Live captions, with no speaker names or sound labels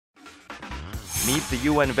Meet the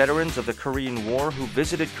UN veterans of the Korean War who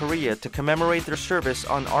visited Korea to commemorate their service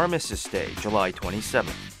on Armistice Day, July 27th.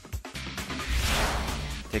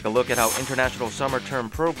 Take a look at how international summer term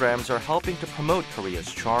programs are helping to promote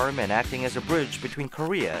Korea's charm and acting as a bridge between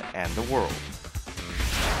Korea and the world.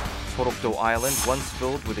 Sorokdo Island, once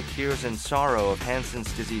filled with the tears and sorrow of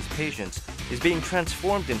Hansen's disease patients, is being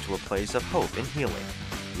transformed into a place of hope and healing.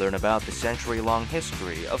 Learn about the century-long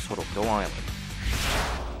history of Sorokdo Island.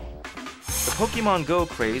 The PokémonGO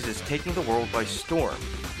craze is taking the world by storm.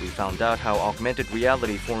 We found out how augmented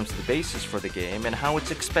reality forms the basis for the game and how it's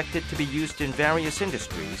expected to be used in various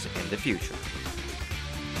industries in the future.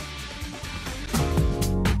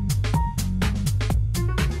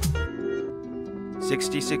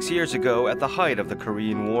 "66 years ago, at the height of the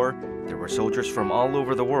Korean War, there were soldiers from all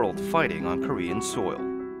over the world fighting on Korean soil.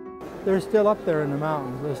 They're still up there in the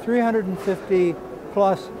mountains. There's 350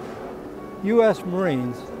 plus U.S.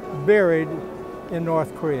 Marines buried in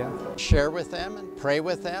North Korea. Share with them and pray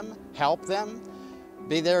with them, help them,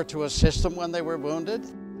 be there to assist them when they were wounded.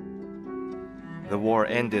 The war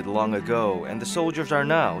ended long ago, and the soldiers are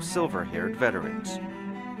now silver-haired veterans.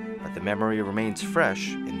 But the memory remains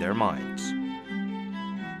fresh in their minds.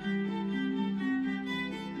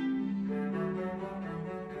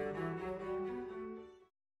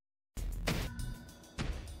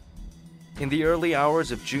 In the early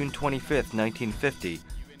hours of June 25, 1950,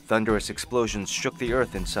 thunderous explosions shook the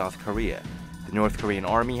earth in South Korea. The North Korean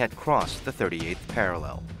army had crossed the 38th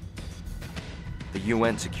parallel. The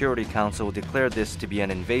UN Security Council declared this to be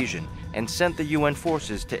an invasion and sent the UN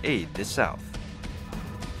forces to aid the South.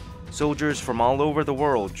 Soldiers from all over the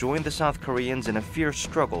world joined the South Koreans in a fierce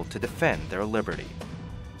struggle to defend their liberty.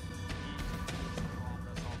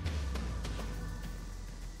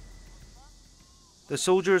 The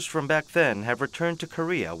soldiers from back then have returned to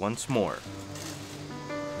Korea once more.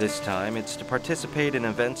 This time, it's to participate in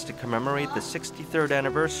events to commemorate the 63rd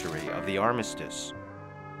anniversary of the armistice.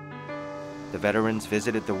 The veterans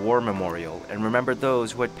visited the war memorial and remembered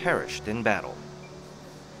those who had perished in battle.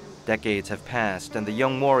 Decades have passed and the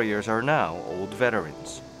young warriors are now old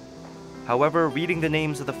veterans. However, reading the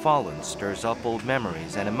names of the fallen stirs up old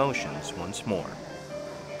memories and emotions once more.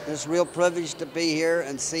 It's a real privilege to be here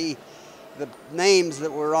and see the names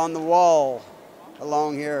that were on the wall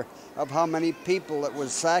along here of how many people that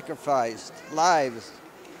was sacrificed, lives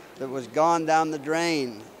that was gone down the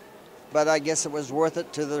drain. But I guess it was worth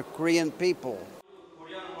it to the Korean people.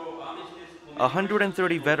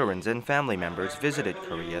 130 veterans and family members visited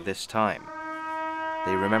Korea this time.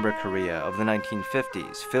 They remember Korea of the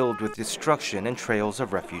 1950s, filled with destruction and trails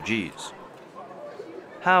of refugees.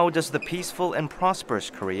 How does the peaceful and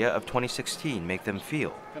prosperous Korea of 2016 make them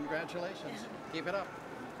feel? Congratulations. Keep it up.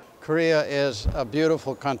 Korea is a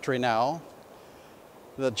beautiful country now.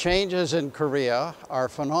 The changes in Korea are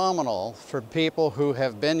phenomenal for people who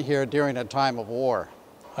have been here during a time of war.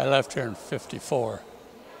 I left here in '54.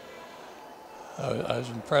 I was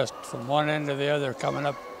impressed from one end to the other coming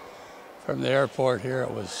up from the airport here.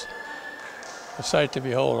 It was a sight to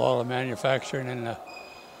behold, all the manufacturing and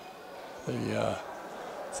the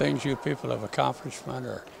things you people have accomplished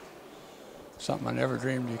are something I never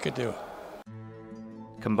dreamed you could do.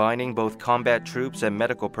 Combining both combat troops and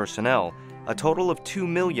medical personnel, a total of 2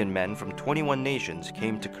 million men from 21 nations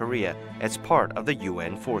came to Korea as part of the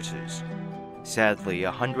UN forces. Sadly,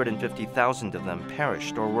 150,000 of them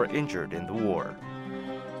perished or were injured in the war.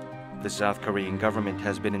 The South Korean government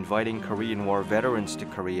has been inviting Korean War veterans to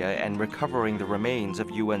Korea and recovering the remains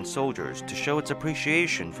of UN soldiers to show its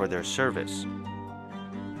appreciation for their service.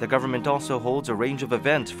 The government also holds a range of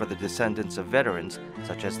events for the descendants of veterans,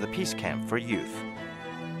 such as the Peace Camp for Youth.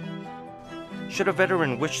 Should a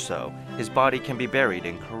veteran wish so, his body can be buried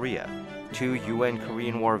in Korea. 2 UN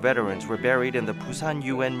Korean War veterans were buried in the Busan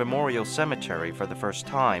UN Memorial Cemetery for the first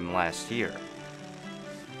time last year.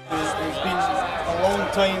 It's been a long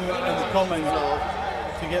time in coming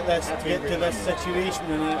to get to this situation,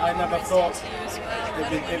 and I never thought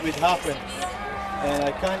it would happen. And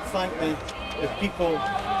I can't thank the people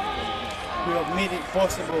who have made it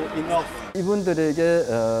possible enough. 이분들에게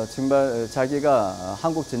정말 자기가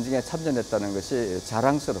한국 전쟁에 참전했다는 것이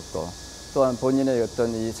자랑스럽고 또한 본인의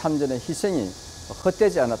어떤 이 참전의 희생이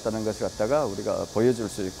헛되지 않았다는 것을 갖다가 우리가 보여줄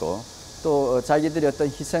수 있고 또 자기들의 어떤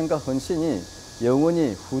희생과 헌신이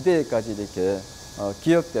영원히 후대에까지 이렇게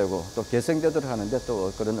기억되고 또 계승되도록 하는데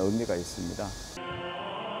또 그런 의미가 있습니다.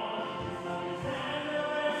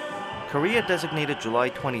 Korea designated July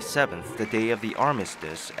 27th, the day of the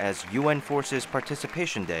armistice, as UN Forces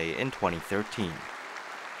Participation Day in 2013.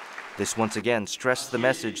 This once again stressed the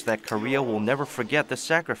message that Korea will never forget the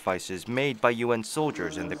sacrifices made by UN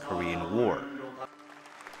soldiers in the Korean War.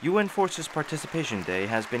 UN Forces Participation Day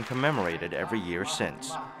has been commemorated every year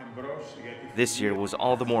since. This year was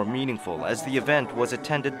all the more meaningful as the event was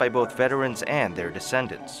attended by both veterans and their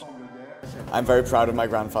descendants. I'm very proud of my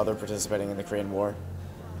grandfather participating in the Korean War.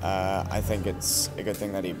 I think it's a good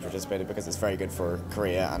thing that he participated because it's very good for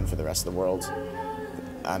Korea and for the rest of the world.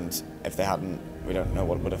 And if they hadn't, we don't know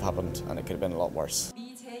what would have happened, and it could have been a lot worse.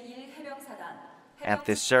 At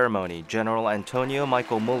this ceremony, General Antonio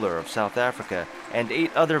Michael Muller of South Africa and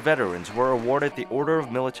 8 other veterans were awarded the Order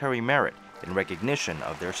of Military Merit in recognition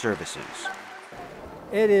of their services.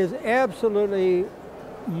 It is absolutely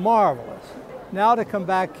marvelous. Now to come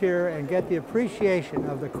back here and get the appreciation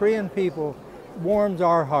of the Korean people warms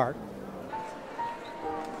our heart.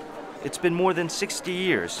 It's been more than 60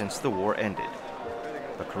 years since the war ended.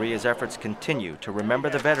 But Korea's efforts continue to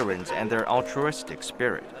remember the veterans and their altruistic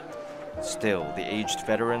spirit. Still, the aged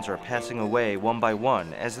veterans are passing away one by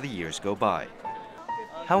one as the years go by.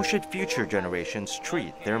 How should future generations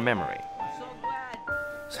treat their memory?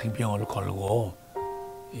 생명을 걸고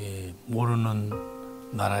모르는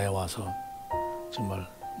나라에 와서 정말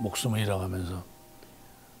목숨을 잃어가면서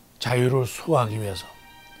자유를 수호하기 위해서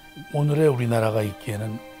오늘의 우리나라가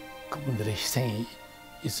있기에는 그분들의 희생이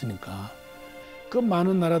있으니까 그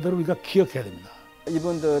많은 나라들을 우리가 기억해야 됩니다.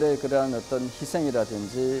 이분들의 그러한 어떤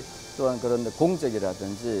희생이라든지 또한 그런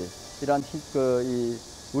공적이라든지 이러한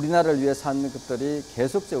우리나라를 위해 사는 것들이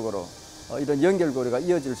계속적으로 이런 연결고리가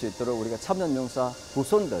이어질 수 있도록 우리가 참전용사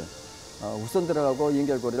후손들하고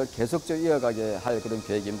연결고리를 계속적으로 이어가게 할 그런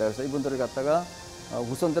계획입니다. 그래서 이분들을 갖다가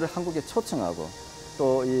후손들을 한국에 초청하고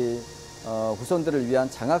또 이 후손들을 위한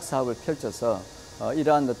장학 사업을 펼쳐서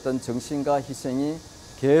이러한 어떤 정신과 희생이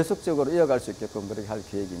계속적으로 이어갈 수 있게끔 그렇게 할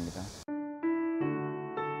계획입니다.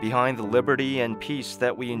 Behind the liberty and peace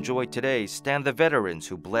that we enjoy today stand the veterans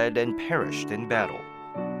who bled and perished in battle.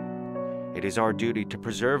 It is our duty to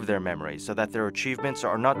preserve their memories so that their achievements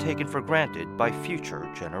are not taken for granted by future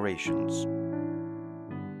generations.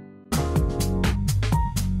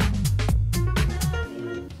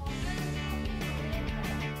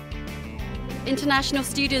 International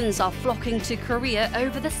students are flocking to Korea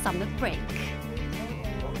over the summer break.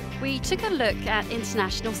 We took a look at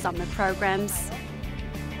international summer programs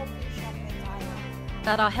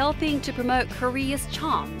that are helping to promote Korea's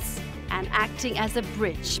charms and acting as a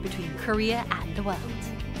bridge between Korea and the world.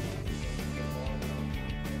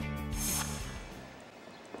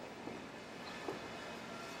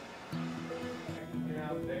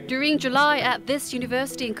 During July at this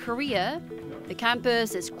university in Korea, the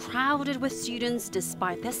campus is crowded with students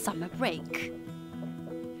despite their summer break.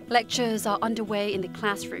 Lectures are underway in the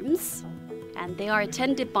classrooms, and they are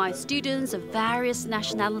attended by students of various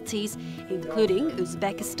nationalities, including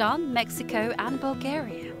Uzbekistan, Mexico, and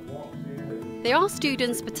Bulgaria. There are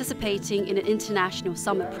students participating in an international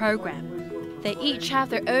summer program. They each have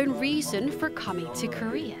their own reason for coming to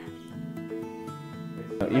Korea.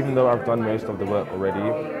 Even though I've done most of the work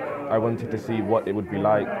already, I wanted to see what it would be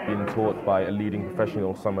like being taught by a leading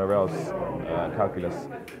professional somewhere else, calculus.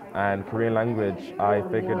 And Korean language, I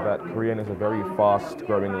figured that Korean is a very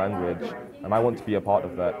fast-growing language, and I want to be a part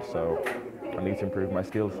of that, so I need to improve my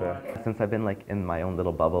skills there. Since I've been in my own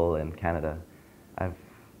little bubble in Canada, I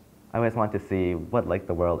always wanted to see what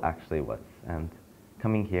the world actually was. And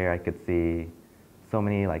coming here, I could see so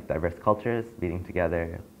many diverse cultures meeting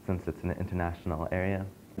together since it's an international area.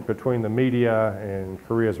 Between the media and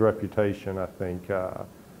Korea's reputation, I think,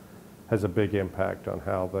 has a big impact on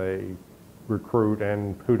how they recruit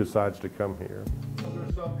and who decides to come here.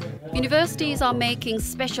 Universities are making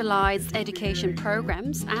specialized education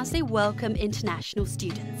programs as they welcome international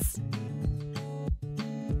students.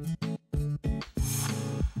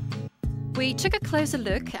 We took a closer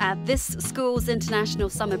look at this school's international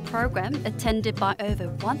summer program attended by over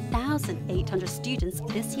 1,800 students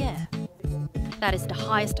this year. That is the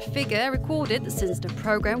highest figure recorded since the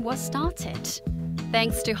program was started.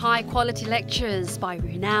 Thanks to high-quality lectures by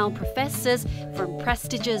renowned professors from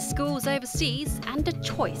prestigious schools overseas and a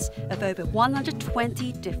choice of over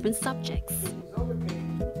 120 different subjects.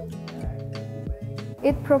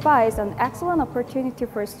 It provides an excellent opportunity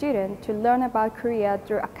for students to learn about Korea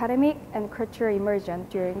through academic and cultural immersion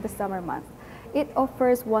during the summer months. It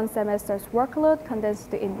offers one semester's workload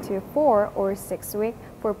condensed into 4 or 6 weeks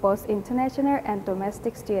for both international and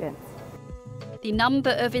domestic students. The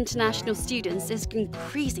number of international students is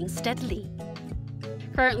increasing steadily.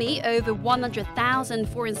 Currently, over 100,000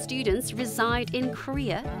 foreign students reside in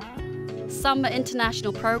Korea. Summer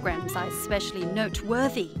international programs are especially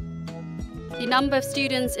noteworthy. The number of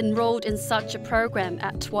students enrolled in such a program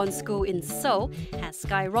at one school in Seoul has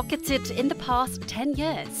skyrocketed in the past 10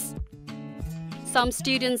 years. Some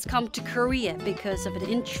students come to Korea because of an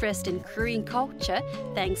interest in Korean culture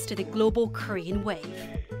thanks to the global Korean wave.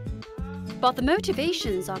 But the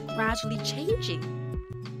motivations are gradually changing.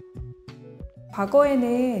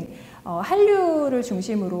 과거에는 한류를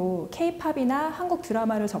중심으로 K-팝이나 한국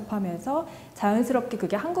드라마를 접하면서 자연스럽게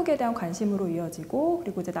그게 한국에 대한 관심으로 이어지고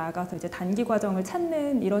그리고 이제 나아가서 이제 단기 과정을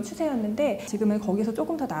찾는 이런 추세였는데 지금은 거기서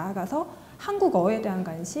조금 더 나아가서 한국어에 대한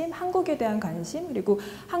관심, 한국에 대한 관심 그리고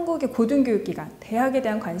한국의 고등교육기관, 대학에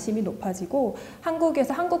대한 관심이 높아지고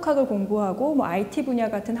한국에서 한국학을 공부하고 뭐 IT 분야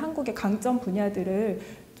같은 한국의 강점 분야들을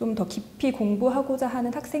좀 더 깊이 공부하고자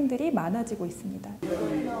하는 학생들이 많아지고 있습니다.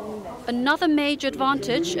 Another major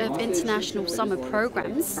advantage of international summer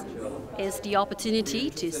programs is the opportunity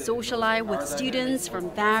to socialize with students from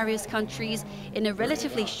various countries in a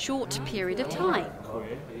relatively short period of time.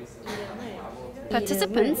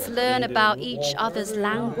 Participants learn about each other's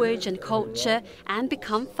language and culture and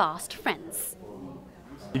become fast friends.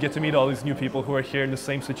 You get to meet all these new people who are here in the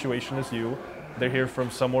same situation as you. They're here from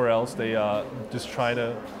somewhere else. They just try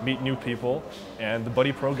to meet new people. And the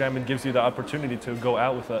buddy program, it gives you the opportunity to go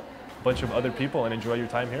out with a bunch of other people and enjoy your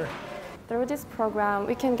time here. Through this program,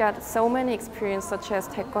 we can get so many experiences such as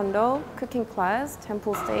taekwondo, cooking class,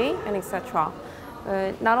 temple stay, and etc.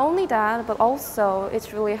 Not only that, but also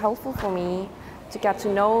it's really helpful for me to get to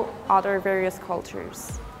know other various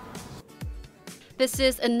cultures. This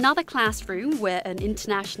is another classroom where an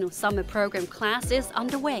international summer program class is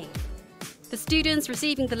underway. The students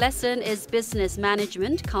receiving the lesson is business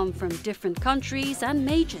management, come from different countries and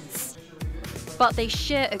majors. But they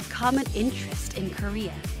share a common interest in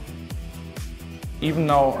Korea. Even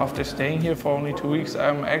now, after staying here for only 2 weeks,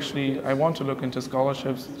 I want to look into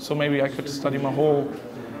scholarships, so maybe I could study my whole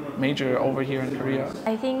major over here in Korea.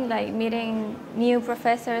 I think like meeting new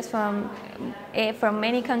professors from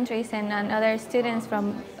many countries and other students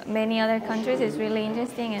from many other countries is really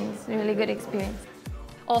interesting and it's a really good experience.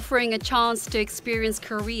 Offering a chance to experience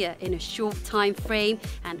Korea in a short time frame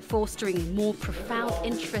and fostering a more profound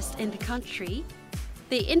interest in the country,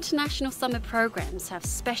 the international summer programs have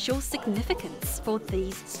special significance for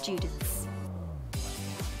these students.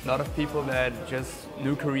 A lot of people that just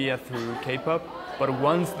knew Korea through K-pop, but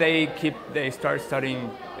once they start studying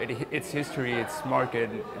its history, its market,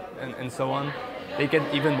 and so on, they get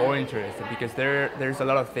even more interested because there's a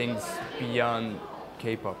lot of things beyond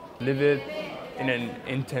K-pop. Live it in an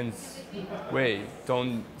intense way.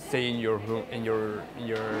 Don't stay in your room, in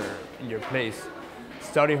your place.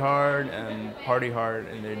 Study hard and party hard,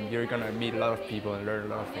 and then you're gonna meet a lot of people and learn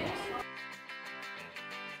a lot of things.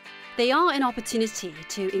 They are an opportunity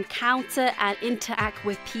to encounter and interact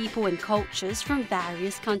with people and cultures from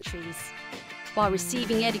various countries, while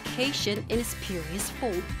receiving education in its purest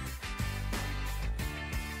form.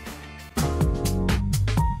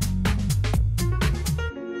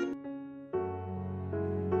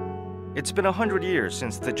 It's been 100 years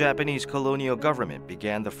since the Japanese colonial government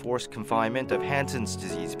began the forced confinement of Hansen's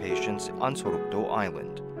disease patients on Sorokdo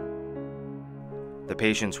Island. The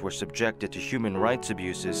patients were subjected to human rights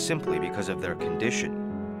abuses simply because of their condition.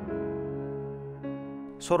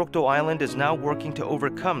 Sorokdo Island is now working to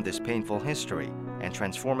overcome this painful history and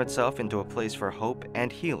transform itself into a place for hope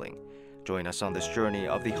and healing. Join us on this journey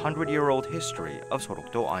of the 100-year-old history of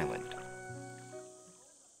Sorokdo Island.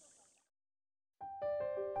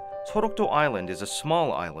 Sorokdo Island is a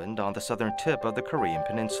small island on the southern tip of the Korean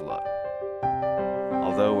peninsula.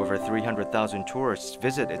 Although over 300,000 tourists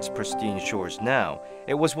visit its pristine shores now,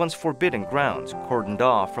 it was once forbidden grounds, cordoned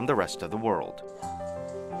off from the rest of the world.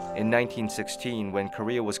 In 1916, when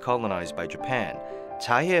Korea was colonized by Japan,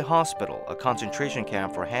 Jae Hospital, a concentration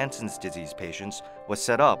camp for Hansen's disease patients, was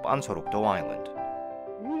set up on Sorokdo Island.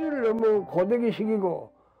 일을 너무 고되게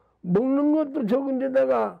시키고 먹는 것도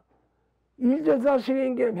적은데다가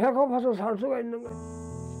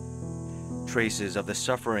Traces of the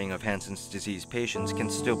suffering of Hansen's disease patients can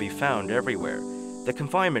still be found everywhere. The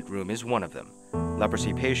confinement room is one of them.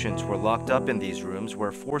 Leprosy patients were locked up in these rooms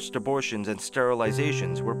where forced abortions and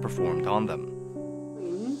sterilizations were performed on them.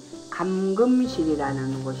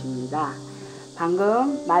 감금실이라는 곳입니다.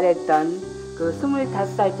 방금 말했던 그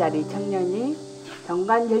 25살짜리 청년이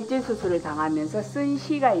정관절제 수술을 당하면서 쓴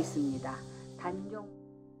시가 있습니다. 단종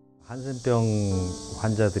한센병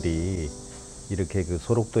환자들이 이렇게 그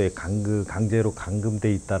소록도에 강제로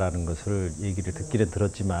감금돼 있다라는 것을 얘기를 듣기는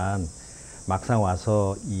들었지만 막상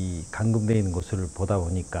와서 이 감금돼 있는 곳을 보다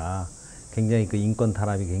보니까 굉장히 그 인권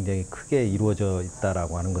탄압이 굉장히 크게 이루어져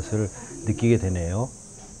있다라고 하는 것을 느끼게 되네요.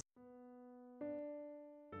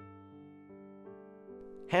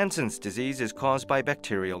 Hansen's disease is caused by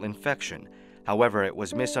bacterial infection. However, it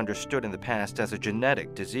was misunderstood in the past as a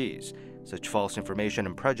genetic disease. such false information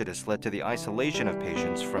and prejudice led to the isolation of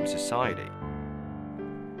patients from society.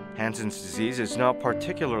 Hansen's disease is not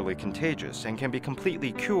particularly contagious and can be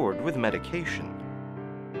completely cured with medication.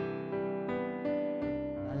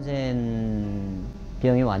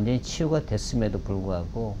 한센병이 완전히 치유가 됐음에도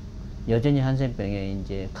불구하고 여전히 한센병에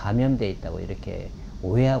이제 감염돼 있다고 이렇게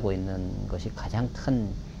오해하고 있는 것이 가장 큰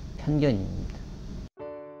편견입니다.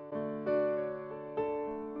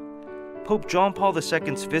 Pope John Paul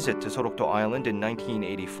II's visit to Sorokdo Island in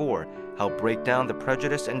 1984 helped break down the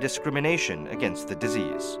prejudice and discrimination against the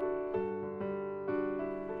disease.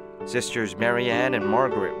 Sisters Marianne and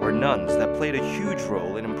Margaret were nuns that played a huge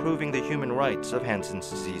role in improving the human rights of Hansen's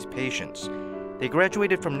disease patients. They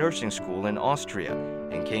graduated from nursing school in Austria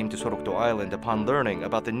and came to Sorokdo Island upon learning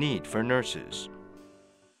about the need for nurses.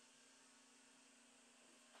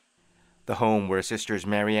 The home where Sisters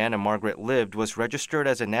Marianne and Margaret lived was registered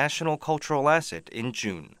as a national cultural asset in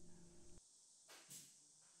June.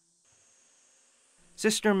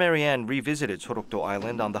 Sister Marianne revisited Sorokdo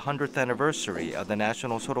Island on the 100th anniversary of the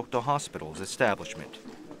National Sorokdo Hospital's establishment.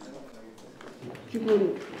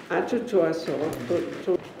 기분 아주 좋았어.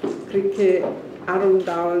 또 그렇게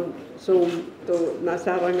아름다운 솜, 또 나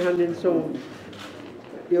사랑하는 솜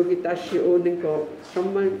여기 다시 오는 거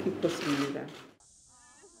정말 기뻤습니다.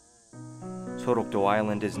 Sorokdo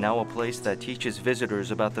Island is now a place that teaches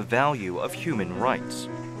visitors about the value of human rights.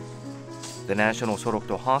 The National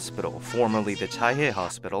Sorokdo Hospital, formerly the Chaehae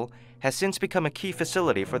Hospital, has since become a key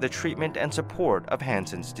facility for the treatment and support of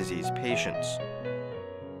Hansen's disease patients.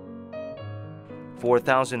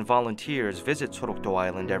 4,000 volunteers visit Sorokdo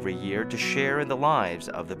Island every year to share in the lives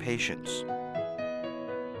of the patients.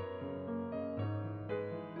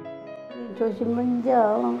 조심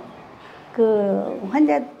먼저 그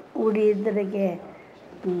환자 우리들에게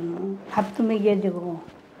밥도 먹여주고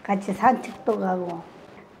같이 산책도 가고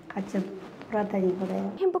같이 돌아다니고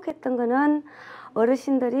그래요. 행복했던 거는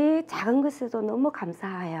어르신들이 작은 것에도 너무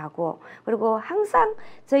감사해하고 그리고 항상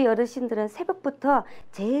저희 어르신들은 새벽부터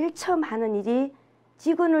제일 처음 하는 일이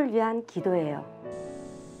직원을 위한 기도예요.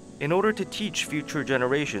 In order to teach future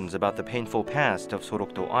generations about the painful past of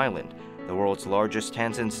Sorokdo Island, the world's largest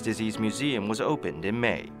Hansen's Disease Museum was opened in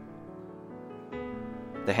May.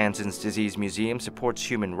 The Hansen's Disease Museum supports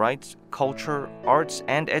human rights, culture, arts,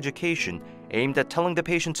 and education aimed at telling the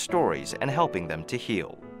patient's stories and helping them to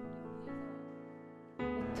heal.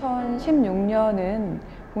 2016년은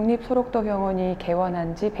국립소록도병원이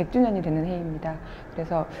개원한 지 100주년이 되는 해입니다.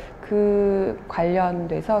 그래서 그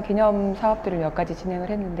관련돼서 기념 사업들을 몇 가지 진행을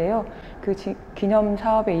했는데요. 그 기념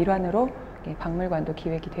사업의 일환으로 박물관도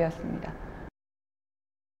기획이 되었습니다.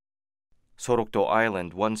 Sorokdo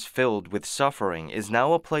Island, once filled with suffering, is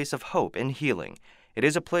now a place of hope and healing. It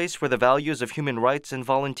is a place where the values of human rights and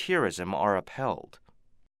volunteerism are upheld.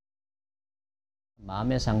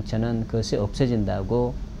 마음의 상처는 그것이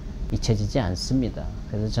없어진다고 잊혀지지 않습니다.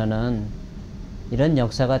 그래서 저는 이런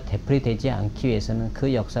역사가 되풀이되지 않기 위해서는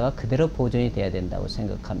그 역사가 그대로 보존이 돼야 된다고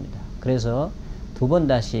생각합니다. 그래서 두 번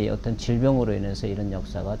다시 어떤 질병으로 인해서 이런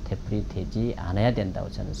역사가 되풀이되지 않아야 된다고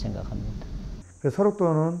저는 생각합니다. 그래서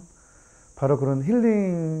소록도는 바로 그런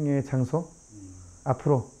힐링의 장소,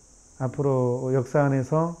 앞으로 역사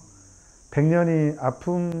안에서 100년이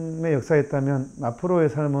아픔의 역사였다면 앞으로의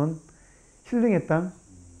삶은 힐링의 땅,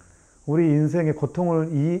 우리 인생의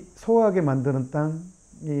고통을 소화하게 만드는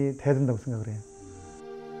땅이 돼야 된다고 생각을 해요.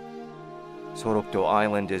 Sorokdo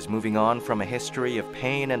Island is moving on from a history of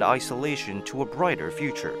pain and isolation to a brighter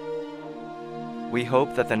future. We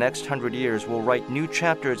hope that the next 100 years will write new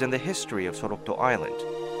chapters in the history of Sorokdo Island,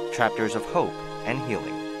 chapters of hope and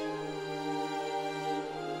healing.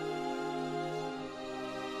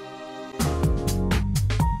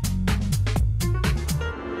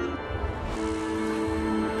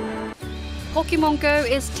 PokémonGO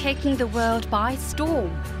is taking the world by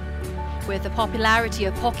storm. With the popularity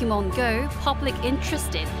of PokémonGO, public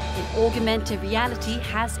interest in augmented reality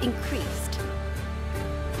has increased.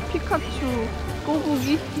 피카츄,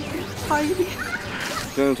 꼬부기, 사이리.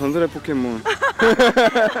 저는 전설의 포켓몬.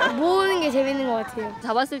 모으는 게 재밌는 것 같아요.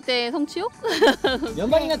 잡았을 때 성취욕? 몇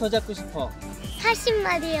마리나 더 잡고 싶어?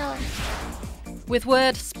 40마리요. With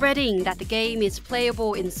word spreading that the game is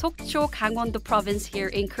playable in Sokcho, Gangwon-do province here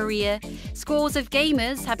in Korea, scores of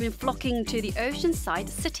gamers have been flocking to the oceanside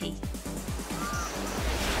city.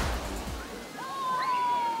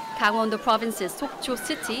 Gangwon-do province's Sokcho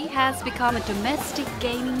city has become a domestic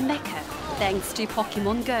gaming mecca thanks to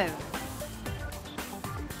PokémonGO.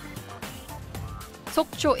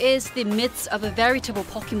 Sokcho is the midst of a veritable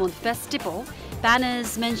Pokemon festival.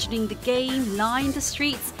 Banners mentioning the game line the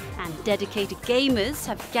streets, and dedicated gamers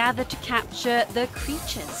have gathered to capture the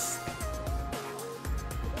creatures.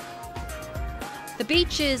 The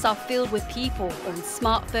beaches are filled with people on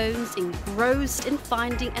smartphones engrossed in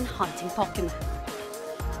finding and hunting Pokemon.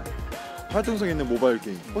 활동성 있는 모바일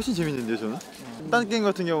게임 훨씬 재밌는데요, 저는. 딴 게임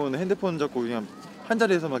같은 경우는 핸드폰 잡고 그냥 한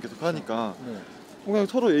자리에서만 계속 하니까 그냥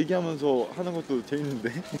서로 얘기하면서 하는 것도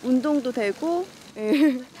재밌는데. 운동도 되고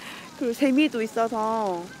그리고 재미도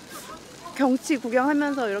있어서 경치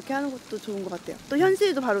구경하면서 이렇게 하는 것도 좋은 것 같아요. 또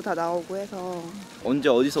현실도 바로 다 나오고 해서 언제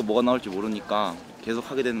어디서 뭐가 나올지 모르니까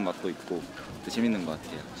계속 하게 되는 맛도 있고 재밌는 것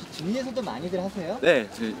같아요. 주위에서도 많이들 하세요? 네,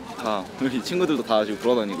 다 우리 친구들도 다 지금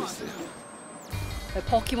돌아다니고 있어요. The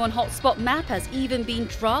Pokemon hotspot map has even been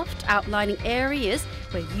drafted, outlining areas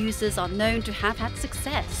where users are known to have had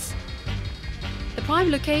success. The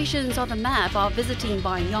prime locations on the map are visited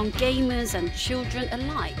by young gamers and children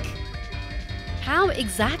alike. How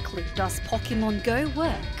exactly does Pokemon Go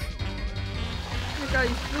work? 해가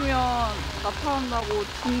있으면 나타난다고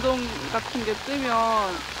진동 같은 게 뜨면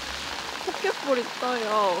포켓볼이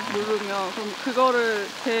떠요. 누르면 그럼 그거를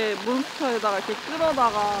제 몬스터에다가 이렇게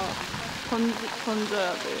끌어다가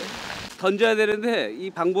던져야 돼요. 던져야 되는데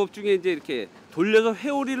이 방법 중에 이제 이렇게 돌려서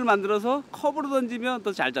회오리를 만들어서 컵으로 던지면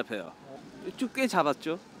더 잘 잡혀요. 좀 꽤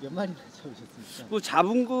잡았죠. 몇 마리나 잡으셨습니까? 뭐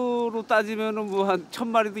잡은 거로 따지면은 뭐 한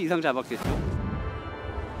 1000마리도 이상 잡았겠죠.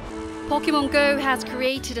 Pokemon Go has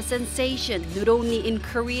created a sensation not only in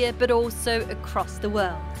Korea but also across the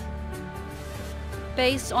world.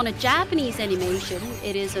 Based on a Japanese animation,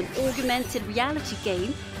 it is an augmented reality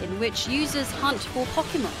game in which users hunt for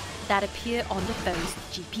Pokemon that appear on the phone's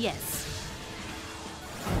GPS.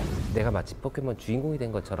 내가 마치 포켓몬 주인공이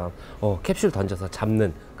된 것처럼 캡슐 던져서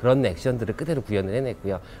잡는 그런 액션들을 그대로 구현을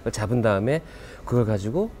해냈고요. 잡은 다음에 그걸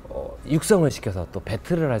가지고 육성을 시켜서 또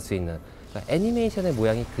배틀을 할 수 있는, 그러니까 애니메이션의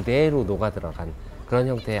모양이 그대로 녹아들어간 그런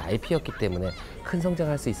형태의 IP였기 때문에 큰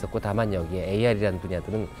성장할 수 있었고, 다만 여기에 AR이라는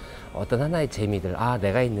분야들은 어떤 하나의 재미들,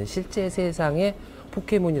 내가 있는 실제 세상에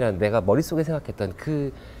포켓몬이라는 내가 머릿속에 생각했던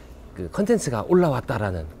그 컨텐츠가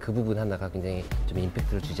올라왔다라는 그 부분 하나가 굉장히 좀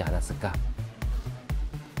임팩트를 주지 않았을까.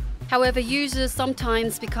 However, users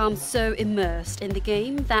sometimes become so immersed in the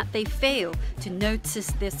game that they fail to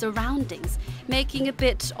notice their surroundings, making a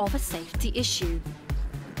bit of a safety issue.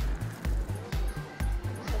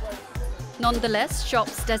 Nonetheless,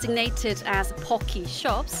 shops designated as Pocky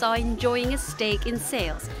shops are enjoying a stake in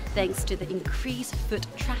sales thanks to the increased foot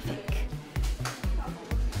traffic.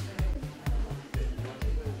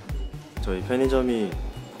 저희 편의점이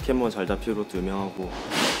포켓몬 잘 잡히로 유명하고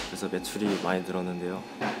그래서 매출이 많이 늘었는데요.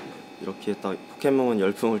 이렇게 딱 포켓몬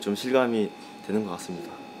열풍을 좀 실감이 되는 것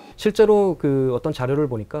같습니다. 실제로 그 어떤 자료를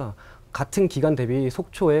보니까 같은 기간 대비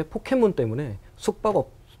속초의 포켓몬 때문에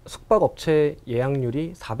숙박업체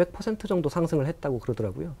예약률이 400% 정도 상승을 했다고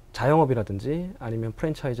그러더라고요. 자영업이라든지 아니면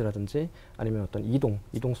프랜차이즈라든지 아니면 어떤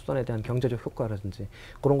이동 수단에 대한 경제적 효과라든지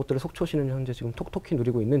그런 것들을 속초시는 현재 지금 톡톡히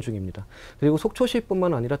누리고 있는 중입니다. 그리고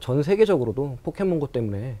속초시뿐만 아니라 전 세계적으로도 포켓몬고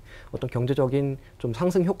때문에 어떤 경제적인 좀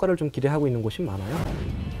상승 효과를 좀 기대하고 있는 곳이 많아요.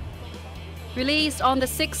 Released on the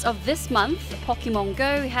 6th of this month, Pokemon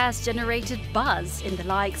Go has generated buzz in the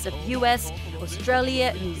likes of US,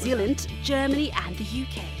 Australia, New Zealand, Germany and the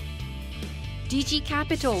UK. DG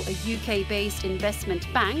Capital, a UK-based investment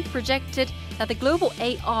bank, projected that the global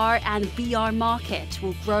AR and VR market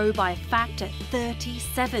will grow by a factor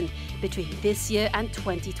 37 between this year and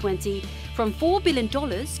 2020, from $4 billion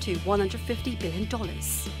to $150 billion.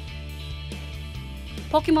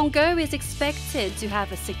 Pokemon Go is expected to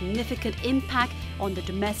have a significant impact on the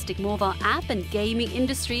domestic mobile app and gaming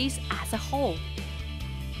industries as a whole.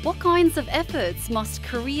 What kinds of efforts must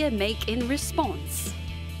Korea make in response?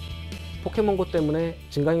 포켓몬고 때문에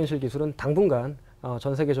증강현실 기술은 당분간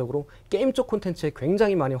전 세계적으로 게임 쪽 콘텐츠에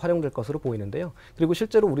굉장히 많이 활용될 것으로 보이는데요. 그리고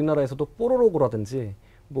실제로 우리나라에서도 뽀로로고라든지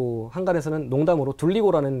뭐 한간에서는 농담으로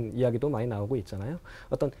둘리고라는 이야기도 많이 나오고 있잖아요.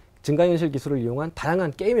 어떤 증강현실 기술을 이용한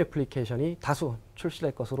다양한 게임 애플리케이션이 다수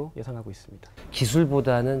출시될 것으로 예상하고 있습니다.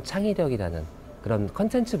 기술보다는 창의력이라는 그런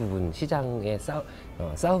컨텐츠 부분 시장의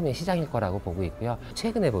싸움의 시장일 거라고 보고 있고요.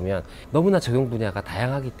 최근에 보면 너무나 적용 분야가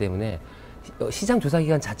다양하기 때문에 시장 조사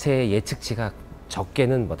기간 자체의 예측치가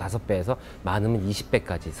적게는 뭐 5배에서 많으면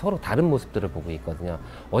 20배까지 서로 다른 모습들을 보고 있거든요.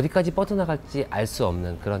 어디까지 뻗어나갈지 알 수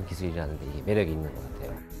없는 그런 기술이라는 데 매력이 있는 것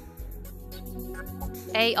같아요.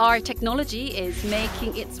 AR technology is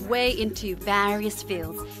making its way into various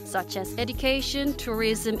fields, such as education,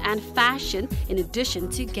 tourism, and fashion, in addition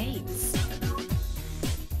to games.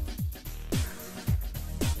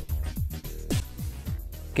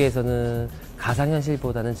 업계에서는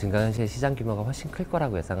가상현실보다는 증강현실 시장 규모가 훨씬 클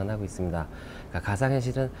거라고 예상은 하고 있습니다. 그러니까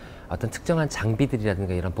가상현실은 어떤 특정한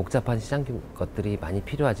장비들이라든가 이런 복잡한 시장 것들이 많이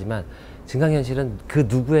필요하지만 증강현실은 그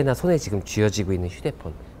누구에나 손에 지금 쥐어지고 있는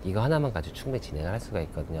휴대폰, 이거 하나만 가지고 충분히 진행을 할 수가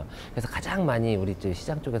있거든요. 그래서 가장 많이 우리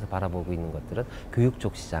시장 쪽에서 바라보고 있는 것들은 교육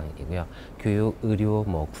쪽 시장이고요. 교육, 의료,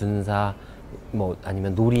 뭐 군사, 뭐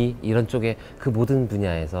아니면 놀이 이런 쪽에 그 모든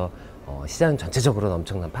분야에서 시장 전체적으로는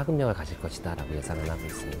엄청난 파급력을 가질 것이다라고 예상을 하고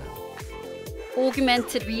있습니다.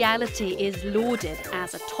 Augmented reality is lauded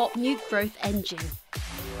as a top new growth engine.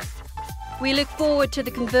 We look forward to the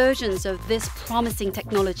convergence of this promising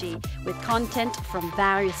technology with content from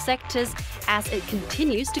various sectors as it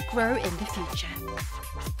continues to grow in the future.